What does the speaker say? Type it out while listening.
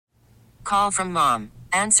Call from mom.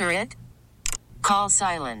 Answer it. Call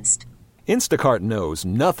silenced. Instacart knows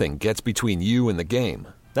nothing gets between you and the game.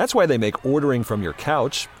 That's why they make ordering from your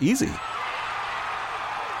couch easy.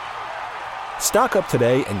 Stock up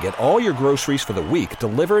today and get all your groceries for the week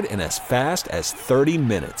delivered in as fast as 30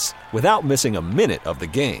 minutes without missing a minute of the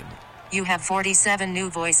game. You have 47 new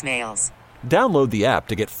voicemails. Download the app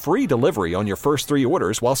to get free delivery on your first 3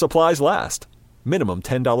 orders while supplies last. Minimum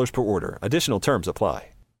 $10 per order. Additional terms apply.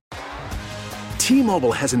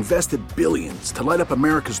 T-Mobile has invested billions to light up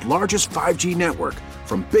America's largest 5G network,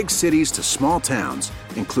 from big cities to small towns,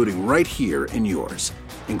 including right here in yours.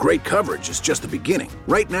 And great coverage is just the beginning.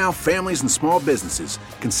 Right now, families and small businesses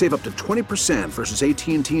can save up to 20% versus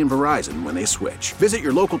AT&T and Verizon when they switch. Visit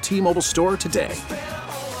your local T-Mobile store today.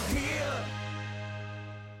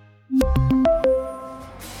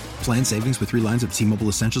 Plan savings with 3 lines of T-Mobile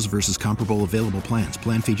Essentials versus comparable available plans.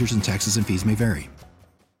 Plan features and taxes and fees may vary.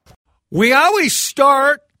 We always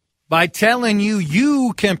start by telling you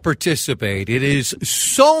you can participate. It is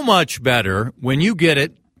so much better when you get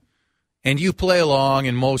it and you play along,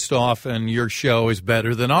 and most often your show is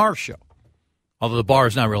better than our show. Although the bar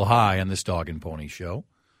is not real high on this Dog and Pony show.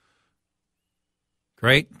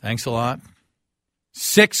 Great. Thanks a lot.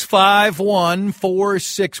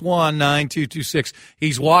 651-461-9226.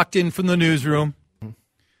 He's walked in from the newsroom.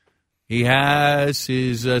 He has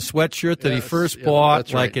his sweatshirt that he first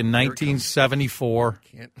bought like in 1974.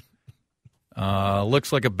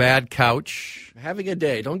 Looks like a bad couch. I'm having a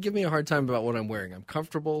day. Don't give me a hard time about what I'm wearing. I'm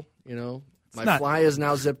comfortable, you know. My fly is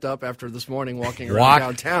now zipped up after this morning walking around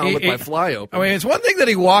downtown with my fly open. I mean, it's one thing that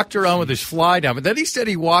he walked around with his fly down, but then he said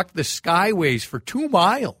he walked the Skyways for 2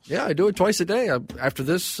 miles. Yeah, I do it twice a day. After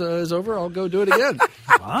this is over, I'll go do it again.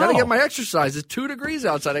 Wow. Got to get my exercise. It's 2 degrees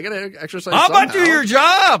outside. I got to exercise How somehow. about do your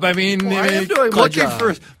job? I mean, I am doing my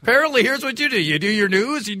job. Apparently, here's what you do. You do your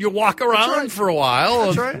news, and you walk around for a while.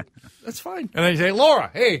 That's right. That's fine. And then you say,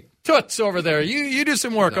 Laura, hey, Toots over there, you do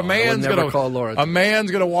some work. No, a man's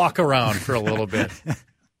gonna walk around for a little bit.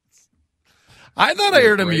 I thought I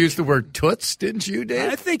heard him use the word toots, didn't you,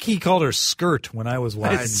 Dave? I think he called her skirt when I was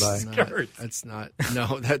walking by. That's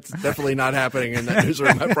definitely not happening in that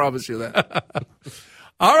newsroom. I promise you that.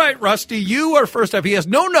 All right, Rusty, you are first up. He has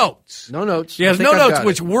no notes. No notes. He has no notes,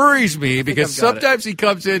 which worries me because sometimes he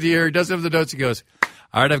comes in here, he doesn't have the notes, he goes,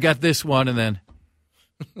 all right, I've got this one, and then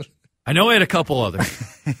I know I had a couple others.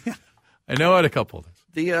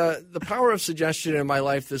 The power of suggestion in my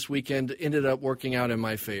life this weekend ended up working out in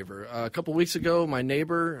my favor. A couple weeks ago, my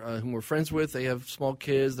neighbor, whom we're friends with, they have small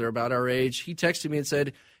kids. They're about our age. He texted me and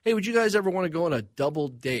said, hey, would you guys ever want to go on a double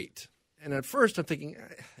date? And at first I'm thinking,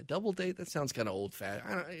 a double date? That sounds kind of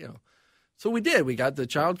old-fashioned. So we did. We got the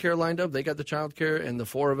childcare lined up. They got the childcare, and the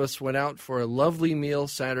 4 of us went out for a lovely meal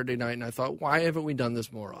Saturday night. And I thought, why haven't we done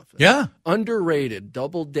this more often? Yeah. Underrated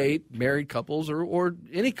double date, married couples or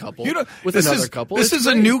any couple with another couple. This is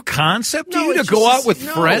a new concept to you to go out with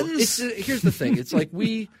friends? Here's the thing. It's like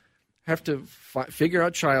we have to figure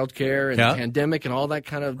out childcare and the pandemic and all that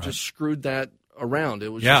kind of just screwed that around. It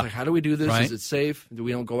was just like, how do we do this? Right. Is it safe? Do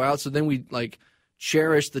we don't go out? So then we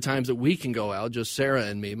cherish the times that we can go out, just Sarah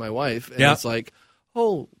and me, my wife. And it's like,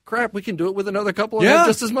 oh, crap, we can do it with another couple and have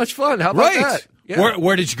just as much fun. How about that? Yeah.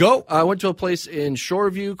 Where did you go? I went to a place in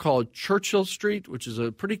Shoreview called Churchill Street, which is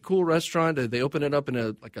a pretty cool restaurant. They opened it up in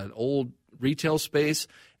an old retail space.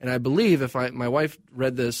 And I believe, my wife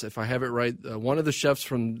read this, if I have it right, one of the chefs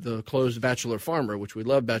from the closed Bachelor Farmer, which we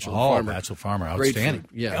love Bachelor Farmer. Oh, Bachelor Farmer, outstanding.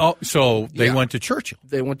 Yeah. Oh, so they went to Churchill.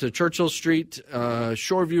 They went to Churchill Street,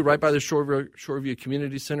 Shoreview, right by the Shoreview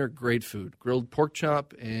Community Center. Great food. Grilled pork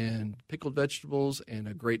chop and pickled vegetables and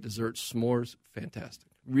a great dessert, s'mores. Fantastic.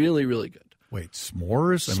 Really, really good. Wait,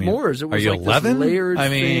 s'mores? S'mores. It was are you like 11? This layered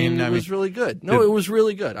thing. It was really good. No, it was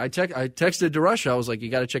really good. I texted DeRusha. I was like, you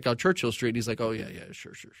got to check out Churchill Street. And he's like, oh, yeah,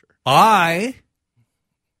 sure. I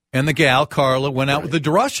and the gal, Carla, went out with the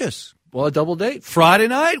DeRushas. Well, a double date. Friday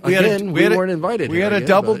night. We weren't invited. We had a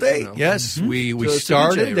double date. Yes, we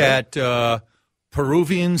started at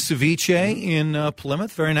Peruvian Ceviche in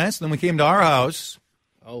Plymouth. Very nice. And then we came to our house.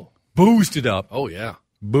 Oh. Boozed it up. Oh, yeah.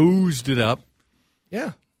 Boozed it up.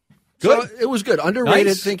 Yeah. Good. So it was good. Underrated,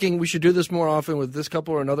 Nice. Thinking we should do this more often with this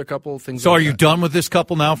couple or another couple. Things. So like are you that. done with this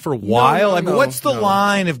couple now for a while? No, what's the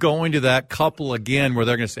line of going to that couple again where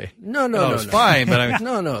they're going to say, No, it's fine, but I mean,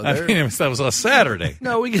 no. that was a Saturday.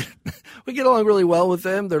 No, we get along really well with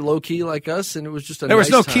them. They're low key like us, and it was just There was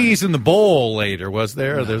no time. keys in the bowl later, was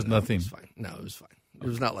there? No, There's no, nothing. It was fine. No, it was fine. It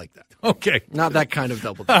was not like that. Okay, not that kind of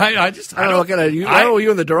double date. I don't know what kind of I don't know what you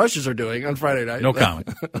and the DeRushes are doing on Friday night. No comment.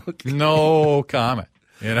 No comment.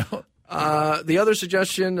 The other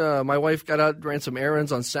suggestion, my wife got out, ran some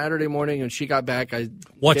errands on Saturday morning, and she got back.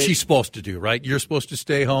 What's she supposed to do, right? You're supposed to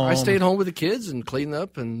stay home. I stayed home with the kids and cleaned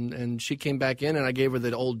up, and she came back in, and I gave her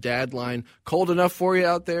the old dad line, cold enough for you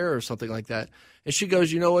out there, or something like that. And she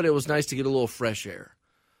goes, you know what, it was nice to get a little fresh air.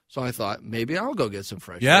 So I thought, maybe I'll go get some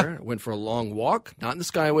fresh air. I went for a long walk, not in the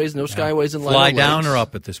Skyways, no Skyways in Lino Fly Lakes. down or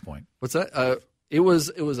up at this point? What's that? It was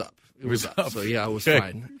up. It was up. So, yeah, it was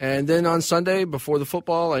fine. And then on Sunday, before the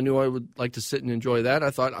football, I knew I would like to sit and enjoy that. I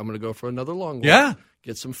thought, I'm going to go for another long walk. Yeah.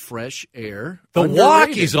 Get some fresh air. The walk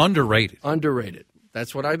is underrated. Underrated.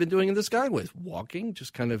 That's what I've been doing in the Skyways. Walking,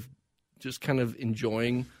 just kind of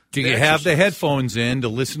enjoying. Do you have the headphones in to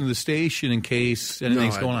listen to the station in case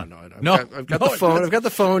anything's going on? No. I've got the phone. I've got the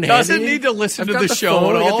phone. Doesn't handy. need to listen to the show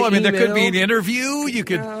phone, at all. I mean, there could be an email. interview. You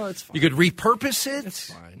could repurpose it.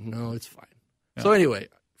 It's fine. No, it's fine. Yeah. So anyway,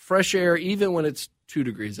 fresh air, even when it's 2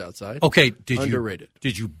 degrees outside. Okay, underrated.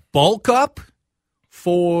 Did you bulk up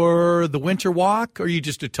for the winter walk, or are you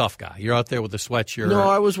just a tough guy? You're out there with a sweatshirt. No,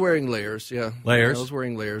 I was wearing layers. Yeah, layers. I was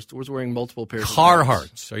wearing layers. I was wearing multiple pairs.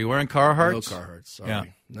 Carhartts. Are you wearing Carhartts? No Carhartts. Sorry. Yeah.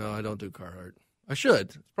 No, I don't do Carhartt. I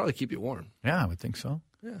should. Probably keep you warm. Yeah, I would think so.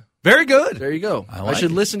 Yeah. Very good. There you go. I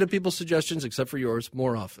should listen to people's suggestions, except for yours,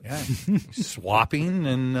 more often. Yeah. Swapping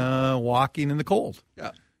and walking in the cold.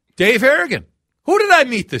 Yeah. Dave Harrigan. Who did I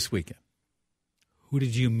meet this weekend? Who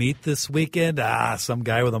did you meet this weekend? Some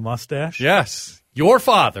guy with a mustache. Yes. Your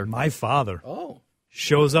father. My father. Oh.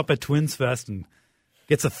 Shows up at Twins Fest and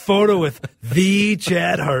gets a photo with the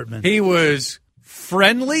Chad Hartman. He was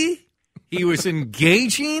friendly. He was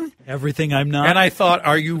engaging. Everything I'm not. And I thought,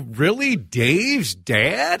 are you really Dave's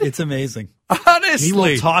dad? It's amazing. Honestly. He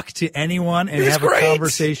will talk to anyone and have great. a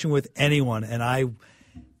conversation with anyone, and I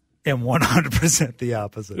am 100% the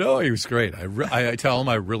opposite. No, he was great. I tell him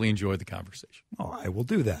I really enjoyed the conversation. Oh, I will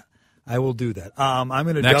do that. I'm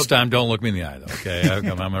going to next time. Don't look me in the eye, though. Okay,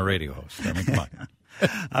 I'm a radio host. I mean, come on.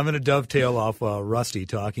 I'm going to dovetail off Rusty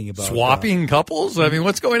talking about swapping couples. I mean,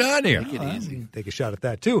 what's going on here? Take it easy. Take a shot at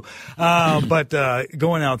that too. But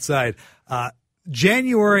going outside,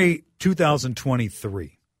 January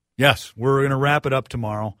 2023. Yes, we're going to wrap it up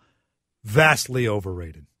tomorrow. Vastly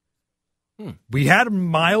overrated. We had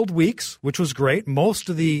mild weeks, which was great. Most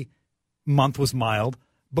of the month was mild,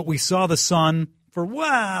 but we saw the sun for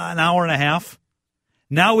an hour and a half.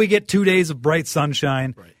 Now we get 2 days of bright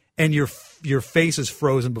sunshine, and your face is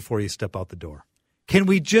frozen before you step out the door. Can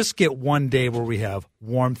we just get one day where we have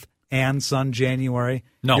warmth and sun January?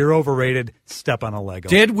 No. You're overrated. Step on a Lego.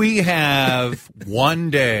 Did we have one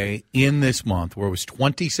day in this month where it was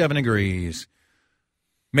 27 degrees,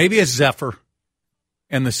 maybe a zephyr,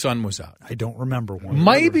 and the sun was out? I don't remember one.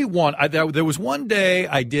 Maybe one. There was one day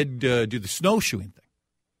I did do the snowshoeing thing.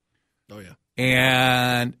 Oh, yeah.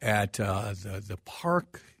 And at the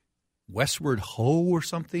park, Westward Ho or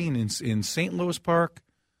something in St. Louis Park.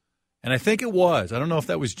 And I think it was. I don't know if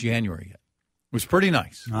that was January yet. It was pretty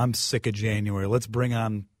nice. I'm sick of January. Let's bring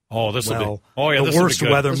on the worst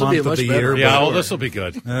weather month of the year. Yeah, this will be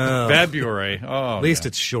good. February. At least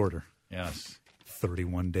it's shorter. Yes.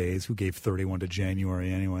 31 days. Who gave 31 to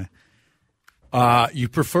January anyway? You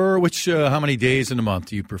prefer how many days in a month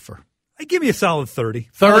do you prefer? I give you a solid 30.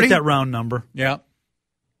 30? I like that round number. Yeah.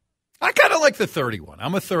 I kind of like the 31.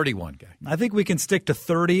 I'm a 31 guy. I think we can stick to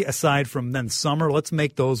 30 aside from then summer. Let's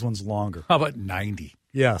make those ones longer. How about 90?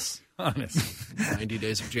 Yes. Honestly. 90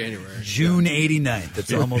 days of January. June 89th.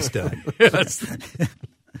 It's almost done. Yes.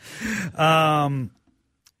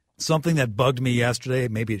 Something that bugged me yesterday,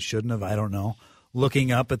 maybe it shouldn't have, I don't know.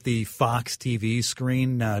 Looking up at the Fox TV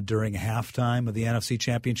screen during halftime of the NFC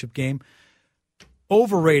Championship game.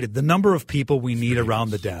 Overrated. The number of people we need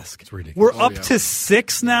around the desk. It's ridiculous. We're up to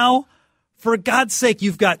 6 now. For God's sake,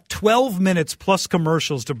 you've got 12 minutes plus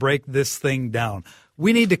commercials to break this thing down.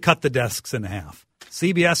 We need to cut the desks in half.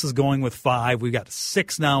 CBS is going with 5. We've got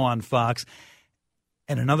 6 now on Fox.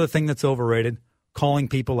 And another thing that's overrated, calling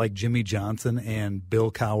people like Jimmy Johnson and Bill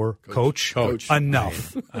Cowher Coach.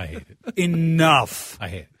 Enough. I hate it. Enough. I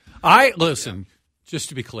hate it. Listen, just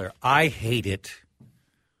to be clear, I hate it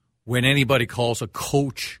when anybody calls a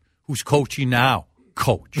coach who's coaching now,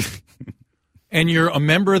 coach. And you're a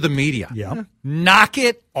member of the media. Yeah. Knock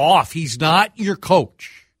it off. He's not your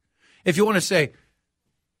coach. If you want to say,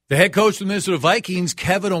 the head coach of the Minnesota Vikings,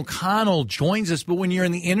 Kevin O'Connell, joins us, but when you're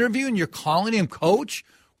in the interview and you're calling him coach,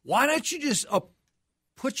 why don't you just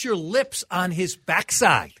put your lips on his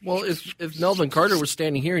backside? Well, if Melvin Carter was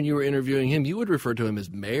standing here and you were interviewing him, you would refer to him as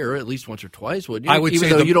mayor at least once or twice, wouldn't you? I would Even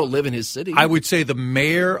say though you don't live in his city. I would say the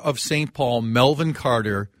mayor of St. Paul, Melvin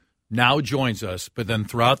Carter, now joins us, but then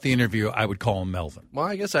throughout the interview, I would call him Melvin. Well,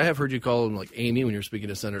 I guess I have heard you call him like Amy when you're speaking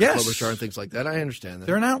to Senator Yes. Klobuchar and things like that. I understand that.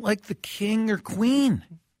 They're not like the king or queen,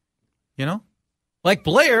 you know? Like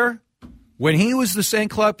Blair, when he was the St.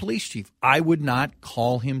 Cloud police chief, I would not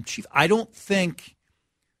call him chief. I don't think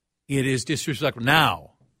it is disrespectful.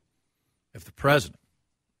 Now,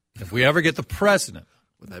 if we ever get the president,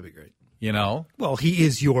 Would that be great? you know? Well, he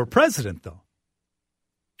is your president, though.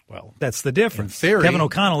 Well, That's the difference. In theory- Kevin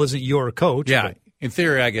O'Connell isn't your coach. yeah, but in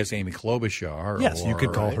theory, I guess Amy Klobuchar. yes, you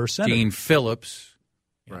could call or her senator. Dean Phillips.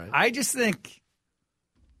 Right. I just think,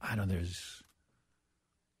 I don't know, there's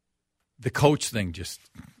the coach thing just,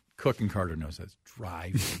 Cook and Carter knows that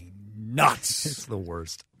drives me nuts. It's the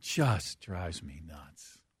worst. Just drives me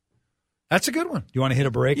nuts. That's a good one. You want to hit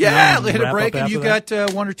a break? Yeah, now and hit a wrap break, up and after you that?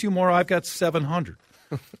 got one or two more. I've got 700.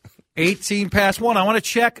 18 past 1. I want to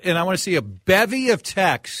check, and I want to see a bevy of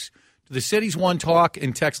texts to the Cities One Talk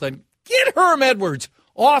and text line. Get Herm Edwards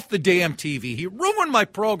off the damn TV. He ruined my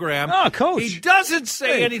program. Oh, Coach. He doesn't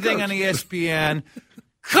say anything Coach. on ESPN.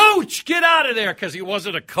 Coach, get out of there, because he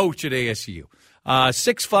wasn't a coach at ASU.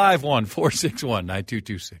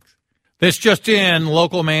 651-461-9226. This just in,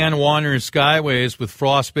 local man wanders skyways with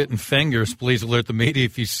frostbitten fingers. Please alert the media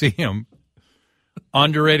if you see him.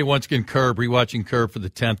 Underrated once again, Curb. Rewatching Curb for the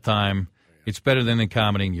 10th time. It's better than the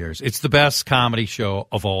comedy in years. It's the best comedy show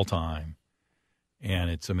of all time. And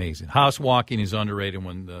it's amazing. House walking is underrated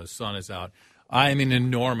when the sun is out. I am an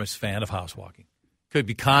enormous fan of house walking. Could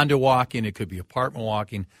be condo walking. It could be apartment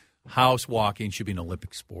walking. House walking should be an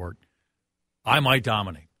Olympic sport. I might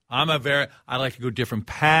dominate. I like to go different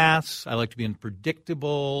paths. I like to be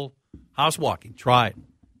unpredictable. House walking. Try it.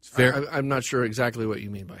 It's fair. I'm not sure exactly what you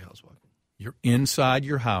mean by house walking. You're inside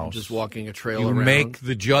your house. Just walking a trail You around. make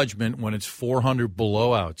the judgment when it's 400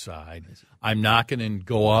 below outside. I'm not going to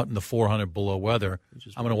go out in the 400 below weather.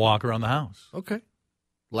 I'm going to walk around the house. Okay.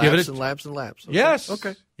 Give it Laps a- and laps and laps. Okay. Yes.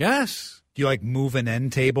 Okay. Yes. Do you like move an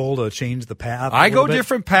end table to change the path? I a go little bit?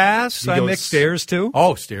 different paths. You I go mix stairs too?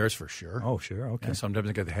 Oh, stairs for sure. Oh, sure. Okay. And sometimes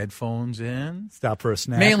I got the headphones in. Stop for a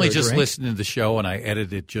snack. Mainly or a just drink? listening to the show, and I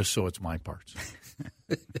edit it just so it's my parts.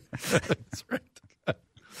 That's right.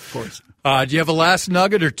 Of course. Do you have a last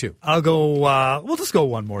nugget or two? I'll go. We'll just go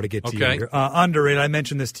one more to get to Okay. you here. Underrated. I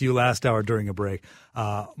mentioned this to you last hour during a break.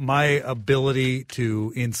 My ability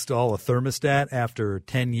to install a thermostat after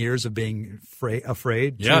 10 years of being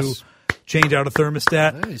afraid Yes. to change out a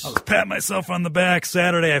thermostat. Nice. I was patting myself on the back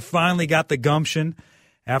Saturday. I finally got the gumption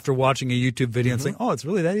after watching a YouTube video and saying, "Oh, it's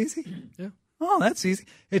really that easy." Yeah. Oh, that's easy.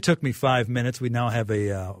 It took me 5 minutes. We now have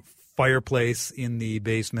a fireplace in the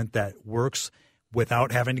basement that works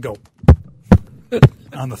without having to go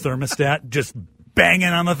on the thermostat, just banging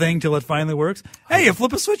on the thing till it finally works. Hey, you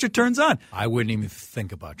flip a switch, it turns on. I wouldn't even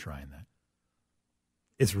think about trying that.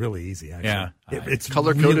 It's really easy, actually. Yeah. It's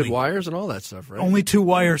Color-coded really- wires and all that stuff, right? Only 2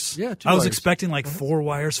 wires. Yeah, 2 I was wires. expecting like 4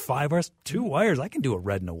 wires, 5 wires. 2 wires. I can do a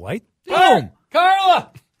red and a white. Boom!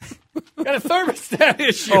 Carla! Got a thermostat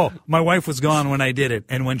issue. Oh, my wife was gone when I did it,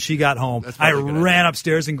 and when she got home, That's I probably a good ran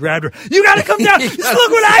upstairs and grabbed her. You got to come down. Look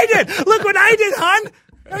what I did. Look what I did, hon.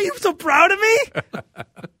 Are you so proud of me?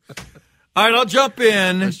 All right, I'll jump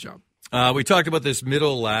in. Nice job. We talked about this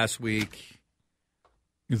middle last week.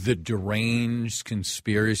 The deranged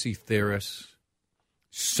conspiracy theorists.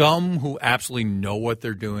 Some who absolutely know what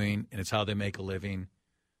they're doing, and it's how they make a living.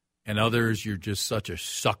 And others, you're just such a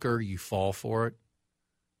sucker, you fall for it.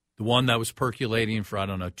 The one that was percolating for,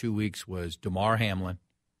 2 weeks was Damar Hamlin.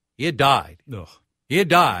 He had died. Ugh. He had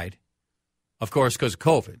died, of course, because of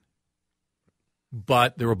COVID.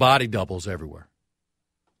 But there were body doubles everywhere.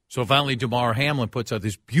 So finally, Damar Hamlin puts out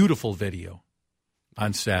this beautiful video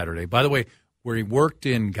on Saturday. By the way, where he worked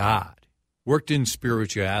in God, worked in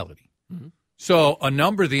spirituality. Mm-hmm. So a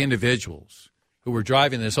number of the individuals who were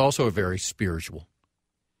driving this also are very spiritual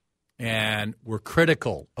and were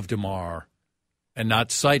critical of Damar and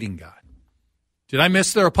not citing God. Did I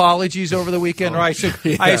miss their apologies over the weekend? Or I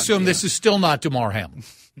assume this is still not Damar Hamlin.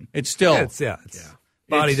 It's still. It's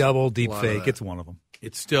body It's double, deep a lot of fake. that. It's one of them.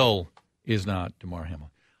 It still is not Damar Hamlin.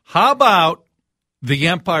 How about the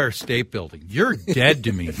Empire State Building? You're dead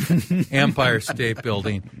to me, Empire State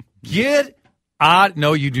Building. Get out.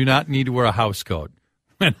 No, you do not need to wear a house coat.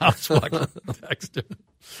 When Housewalker texted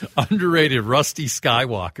underrated Rusty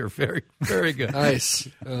Skywalker. Very, very good. Nice.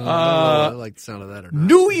 I like the sound of that. Or not.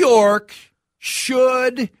 New York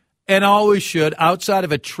should and always should, outside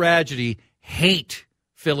of a tragedy, hate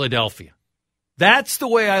Philadelphia. That's the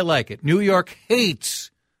way I like it. New York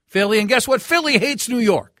hates Philly, and guess what? Philly hates New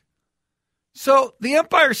York. So the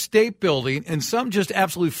Empire State Building and some just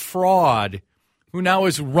absolute fraud who now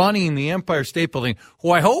is running the Empire State Building,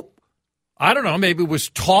 who I hope I don't know, maybe was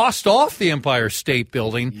tossed off the Empire State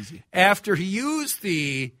Building after he used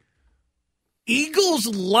the Eagles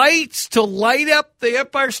lights to light up the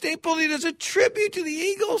Empire State Building as a tribute to the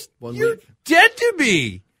Eagles. You're dead to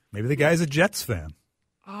me. Maybe the guy's a Jets fan.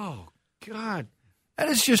 Oh, God. That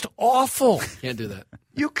is just awful. Can't do that.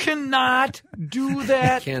 You cannot do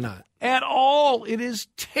that Cannot. at all. It is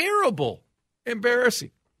terrible.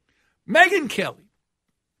 Embarrassing. Megyn Kelly.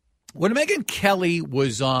 When Megyn Kelly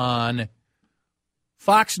was on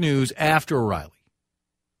Fox News after O'Reilly,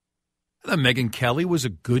 I thought Megyn Kelly was a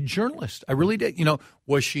good journalist. I really did.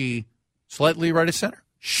 Was she slightly right of center?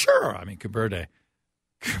 Sure. I mean, compared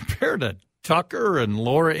to Tucker and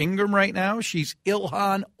Laura Ingraham right now, she's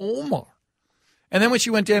Ilhan Omar. And then when she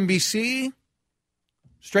went to NBC,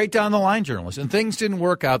 straight down the line journalist, and things didn't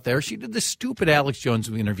work out there. She did the stupid Alex Jones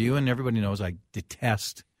interview, and everybody knows I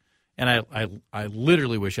detest. And I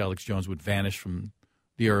literally wish Alex Jones would vanish from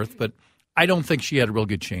the earth, but I don't think she had a real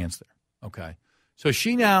good chance there. Okay. So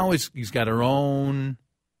she now he's got her own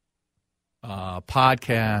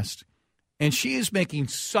podcast, and she is making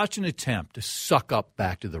such an attempt to suck up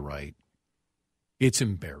back to the right. It's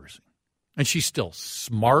embarrassing. And she's still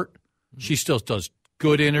smart. She still does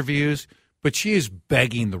good interviews, but she is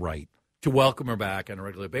begging the right to welcome her back on a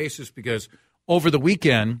regular basis because over the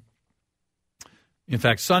weekend, in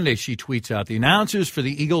fact, Sunday, she tweets out, the announcers for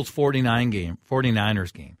the Eagles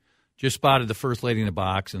 49ers game just spotted the First Lady in the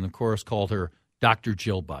box and, of course, called her Dr.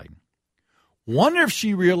 Jill Biden. Wonder if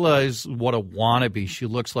she realized what a wannabe she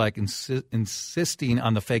looks like insisting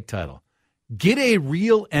on the fake title. Get a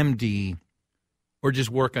real MD or just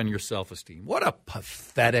work on your self-esteem. What a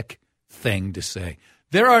pathetic thing to say.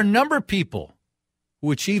 There are a number of people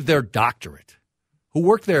who achieve their doctorate, who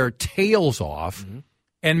work their tails off,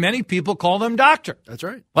 and many people call them doctor. That's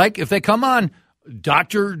right. Like if they come on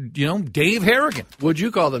Dr. Dave Harrigan. Would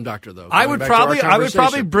you call them doctor, though? I would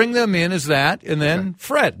probably bring them in as that and then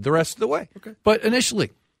Fred the rest of the way. Okay. But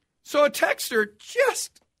initially. So a texter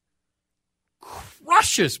just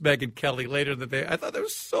crushes Megyn Kelly later in the day. I thought that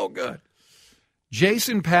was so good.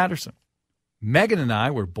 Jason Patterson. Megyn and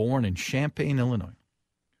I were born in Champaign, Illinois.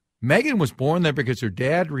 Megyn was born there because her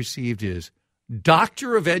dad received his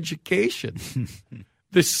Doctor of Education,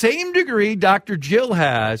 the same degree Dr. Jill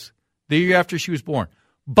has the year after she was born.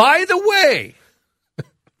 By the way,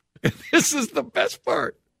 this is the best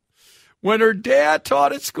part. When her dad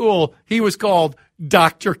taught at school, he was called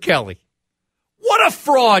Dr. Kelly. What a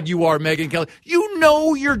fraud you are, Megyn Kelly. You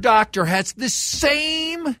know your doctor has the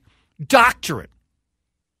same doctorate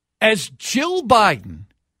as Jill Biden,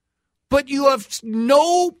 but you have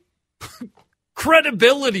no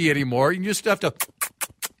credibility anymore. You just have to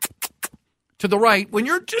the right when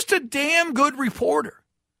you're just a damn good reporter.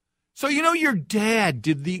 So your dad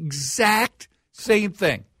did the exact same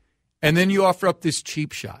thing. And then you offer up this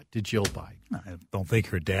cheap shot to Jill Biden. I don't think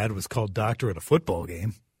her dad was called doctor at a football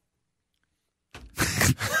game.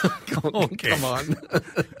 Okay. Come on.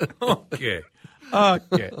 Okay.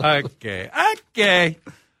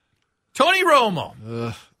 Tony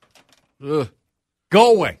Romo.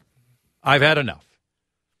 Go away. I've had enough.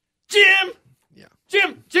 Jim. Yeah.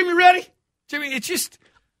 Jim, you ready? Jimmy, it's just,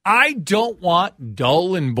 I don't want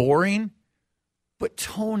dull and boring, but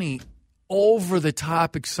Tony,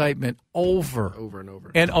 over-the-top excitement over and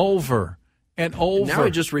over. And over and over. Now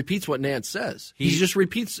he just repeats what Nance says. He just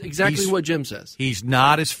repeats exactly what Jim says. He's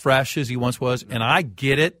not as fresh as he once was, and I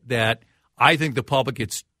get it that I think the public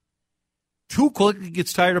gets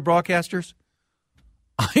tired of broadcasters.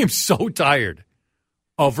 I am so tired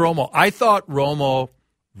of Romo. I thought Romo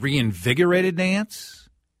reinvigorated Nance.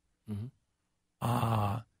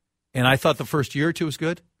 And I thought the first year or two was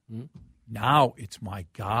good. Now it's, my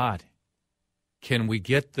God, can we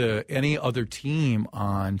get any other team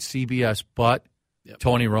on CBS but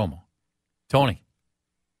Tony Romo? Tony,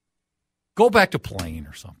 go back to playing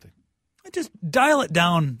or something. Just dial it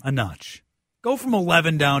down a notch. Go from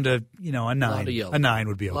 11 down to, a 9. A 9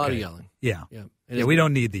 would be okay. A lot of yelling. Yeah. Yeah, we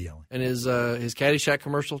don't need the yelling. And his Caddyshack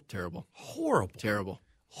commercial, terrible. Horrible. Terrible.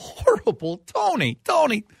 Horrible. Tony.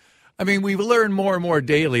 I mean, we've learned more and more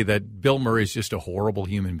daily that Bill Murray is just a horrible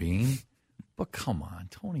human being. But come on,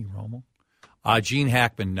 Tony Romo. Gene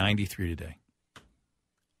Hackman, 93 today.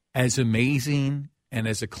 As amazing and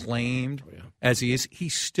as acclaimed as he is,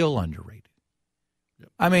 he's still underrated.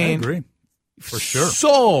 I mean, I agree. For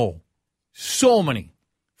sure. So many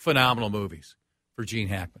phenomenal movies for Gene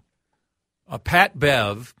Hackman. Pat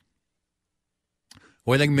Bev,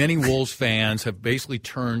 who I think many Wolves fans have basically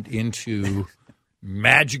turned into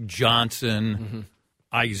Magic Johnson,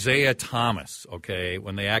 Isaiah Thomas, okay,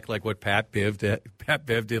 when they act like what Pat Bev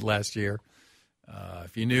did last year.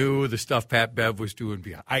 If you knew the stuff Pat Bev was doing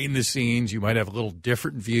behind the scenes, you might have a little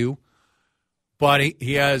different view. But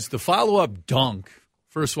he has the follow-up dunk.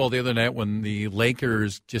 First of all, the other night when the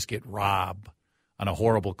Lakers just get robbed on a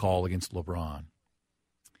horrible call against LeBron.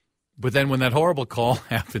 But then when that horrible call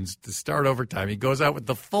happens to start overtime, he goes out with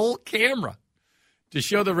the full camera to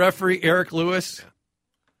show the referee, Eric Lewis.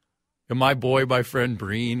 And my friend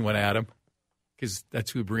Breen went at him because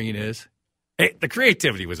that's who Breen is. Hey, the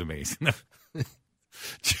creativity was amazing.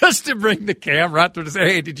 Just to bring the camera out there to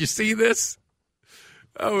say, hey, did you see this?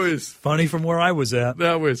 That was funny from where I was at.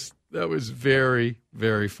 That was very,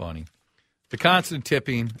 very funny. The constant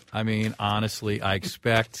tipping, I mean, honestly, I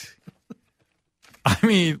expect,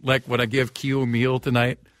 like when I give Q a meal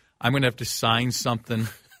tonight, I'm going to have to sign something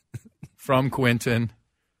from Quentin,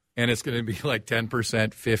 and it's going to be like 10%,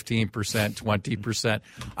 15%, 20%.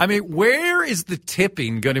 I mean, where is the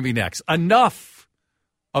tipping going to be next? Enough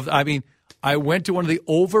of, I went to one of the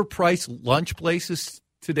overpriced lunch places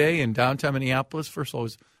today in downtown Minneapolis. First of all, it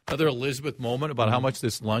was another Elizabeth moment about how much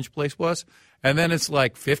this lunch place was. And then it's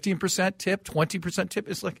like 15% tip, 20% tip.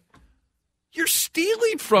 It's like, you're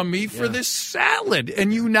stealing from me for this salad,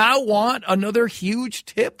 and you now want another huge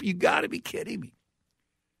tip? You got to be kidding me.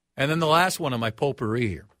 And then the last one on my potpourri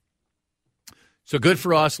here. So good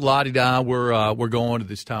for us, la-di-da. We're going to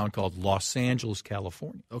this town called Los Angeles,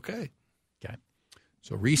 California. Okay.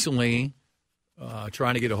 So recently,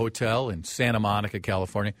 trying to get a hotel in Santa Monica,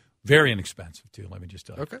 California. Very inexpensive, too, let me just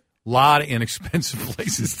tell you. Okay. A lot of inexpensive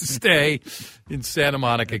places to stay in Santa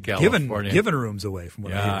Monica, California. Giving rooms away from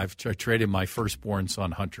what I hear. I've traded my firstborn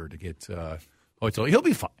son, Hunter, to get a hotel. He'll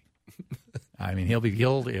be fine.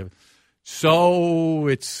 So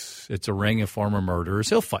it's a ring of former murderers.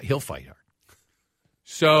 He'll fight hard.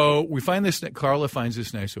 So we find this, Carla finds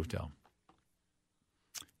this nice hotel.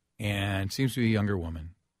 And seems to be a younger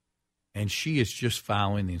woman. And she is just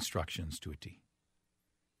following the instructions to a T.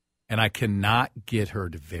 And I cannot get her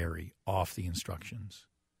to vary off the instructions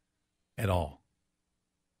at all.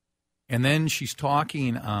 And then she's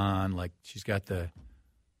talking on, like, she's got the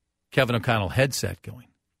Kevin O'Connell headset going.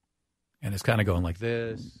 And it's kind of going like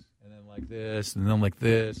this, and then like this, and then like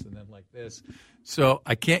this, and then like this. So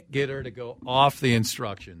I can't get her to go off the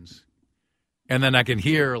instructions. And then I can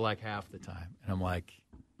hear her like half the time. And I'm like,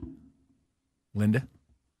 Linda,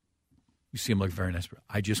 you seem like very nice.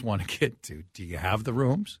 I just want to get to, do you have the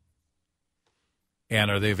rooms? And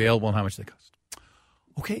are they available and how much they cost?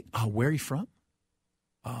 Okay, where are you from?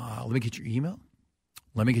 Let me get your email.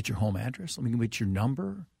 Let me get your home address. Let me get your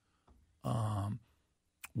number.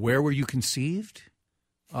 Where were you conceived?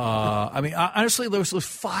 Honestly, there was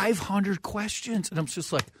 500 questions. And I'm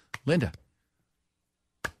just like, Linda,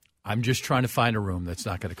 I'm just trying to find a room that's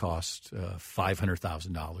not going to cost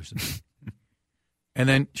 $500,000. And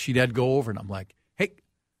then she'd had to go over, and I'm like, hey.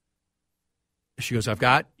 She goes, I've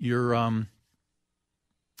got your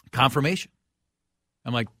confirmation.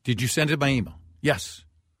 I'm like, did you send it by email? Yes.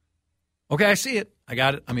 Okay, I see it. I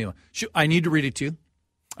got it. I need to read it to you.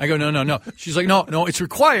 I go, no. She's like, no, it's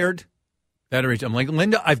required. I'm like,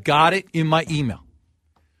 Linda, I've got it in my email.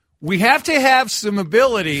 We have to have some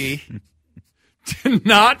ability to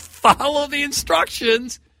not follow the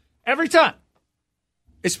instructions every time.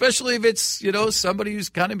 Especially if it's, somebody who's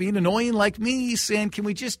kind of being annoying like me, saying, can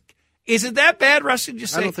we just, is it that bad, Rusty?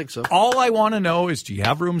 Just say, I don't think so. All I want to know is, do you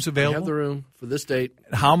have rooms available? You have the room for this date.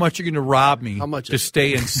 How much are you going to rob me to is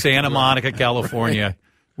stay in Santa Monica, California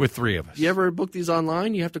with three of us? You ever book these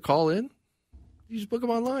online? You have to call in? You just book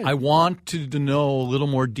them online. I want to know a little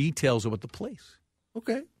more details about the place.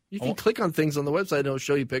 Okay. You can click on things on the website and it'll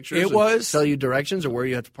show you pictures. Tell you directions or where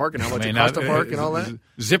you have to park and how much it costs to park and all that.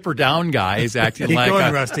 Zipper down guy is acting Keep like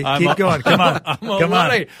going, Rusty. Keep going. Come on. Come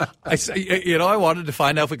on. I wanted to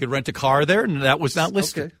find out if we could rent a car there, and that was not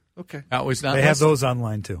listed. Okay. That was not listed. They have those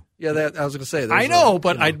online too. Yeah, I was going to say. I know,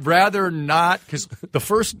 but I'd rather not, because the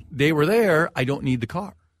first day we're there, I don't need the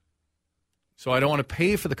car. So I don't want to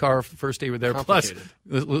pay for the car for the first day we're there. Plus,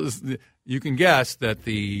 you can guess that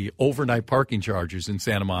the overnight parking charges in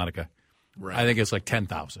Santa Monica, right. I think it's like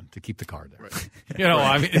 $10,000 to keep the car there.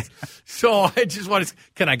 Right. So I just want to,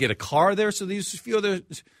 can I get a car there? So these few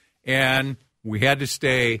others, and we had to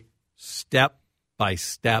stay step by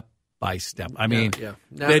step by step.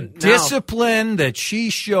 The discipline that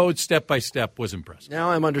she showed step by step was impressive.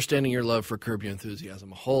 Now I'm understanding your love for Curb Your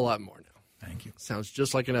Enthusiasm a whole lot more now. Thank you. Sounds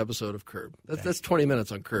just like an episode of Curb. That's 20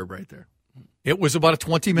 minutes on Curb right there. It was about a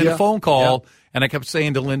 20-minute phone call, and I kept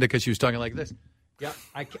saying to Linda, because she was talking like this, yeah,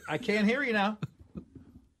 I can't hear you now.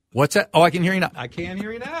 What's that? Oh, I can hear you now. I can't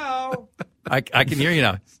hear you now. I can hear you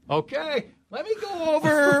now. Okay, let me go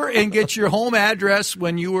over and get your home address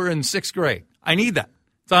when you were in 6th grade. I need that.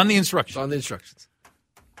 It's on the instructions. It's on the instructions.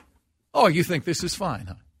 Oh, you think this is fine,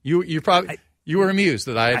 huh? You probably you were amused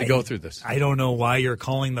that I had to go through this. I don't know why you're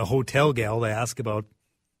calling the hotel gal to ask about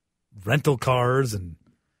rental cars, and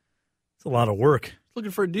it's a lot of work.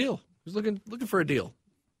 Looking for a deal. Who's looking for a deal?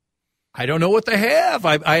 I don't know what they have.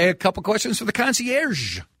 I had a couple questions for the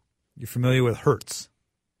concierge. You're familiar with Hertz?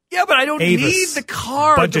 Yeah, but I don't need the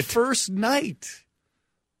car budget. the first night.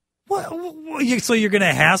 What? So you're going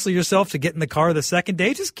to hassle yourself to get in the car the second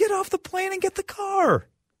day? Just get off the plane and get the car.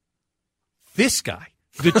 This guy,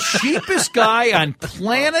 the cheapest guy on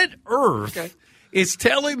planet Earth, is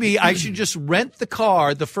telling me I should just rent the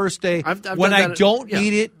car the first day I've when I don't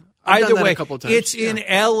need it. Either way, it's in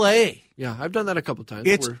L.A. Yeah, I've done that a couple times.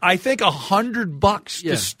 It's I think $100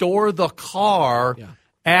 to store the car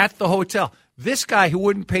at the hotel. This guy who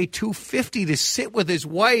wouldn't pay $250 to sit with his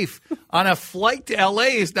wife on a flight to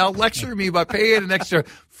L.A. is now lecturing me about paying an extra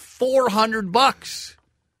 $400.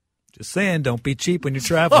 Just saying, don't be cheap when you're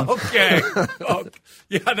traveling. Okay.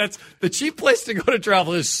 Yeah, that's the cheap place to go to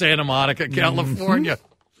travel is Santa Monica, California.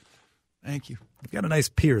 Thank you. You've got a nice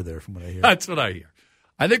pier there, from what I hear. That's what I hear.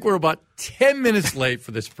 I think we're about 10 minutes late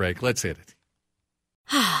for this break. Let's hit it.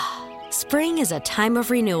 Spring is a time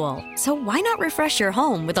of renewal, so why not refresh your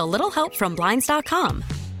home with a little help from Blinds.com?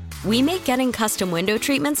 We make getting custom window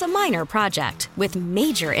treatments a minor project with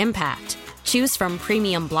major impact. Choose from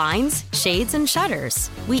premium blinds, shades, and shutters.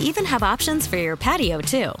 We even have options for your patio,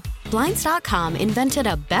 too. Blinds.com invented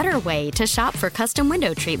a better way to shop for custom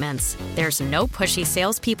window treatments. There's no pushy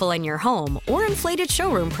salespeople in your home or inflated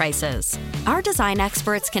showroom prices. Our design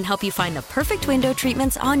experts can help you find the perfect window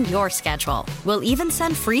treatments on your schedule. We'll even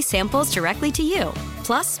send free samples directly to you.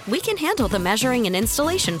 Plus, we can handle the measuring and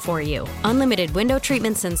installation for you. Unlimited window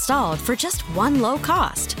treatments installed for just one low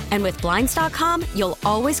cost. And with Blinds.com, you'll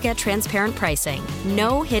always get transparent pricing.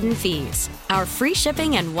 No hidden fees. Our free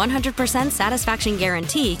shipping and 100% satisfaction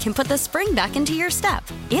guarantee can put the spring back into your step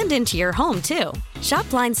and into your home, too. Shop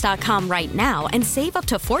Blinds.com right now and save up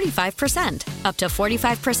to 45%. Up to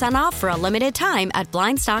 45% off for a limited time at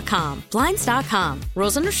Blinds.com. Blinds.com.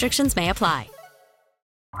 Rules and restrictions may apply.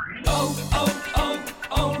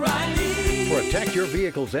 O'Reilly. Protect your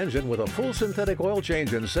vehicle's engine with a full synthetic oil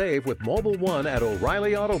change and save with Mobil 1 at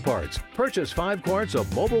O'Reilly Auto Parts. Purchase 5 quarts of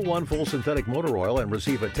Mobil 1 full synthetic motor oil and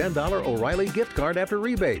receive a $10 O'Reilly gift card after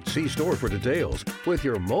rebate. See store for details. With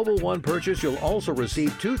your Mobil 1 purchase, you'll also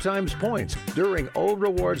receive 2 times points during O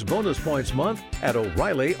Rewards Bonus Points Month at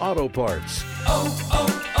O'Reilly Auto Parts.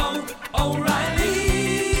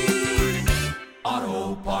 O'Reilly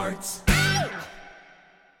Auto Parts.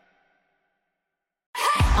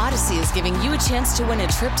 Odyssey is giving you a chance to win a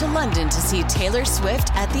trip to London to see Taylor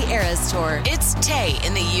Swift at the Eras Tour. It's Tay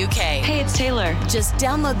in the UK. Hey, it's Taylor. Just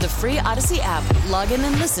download the free Odyssey app, log in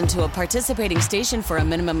and listen to a participating station for a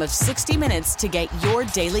minimum of 60 minutes to get your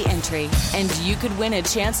daily entry. And you could win a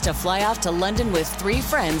chance to fly off to London with 3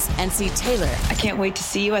 friends and see Taylor. I can't wait to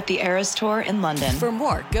see you at the Eras Tour in London. For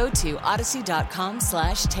more, go to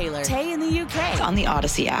odyssey.com/Taylor. Tay in the UK. It's on the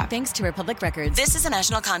Odyssey app. Thanks to Republic Records. This is a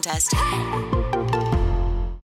national contest.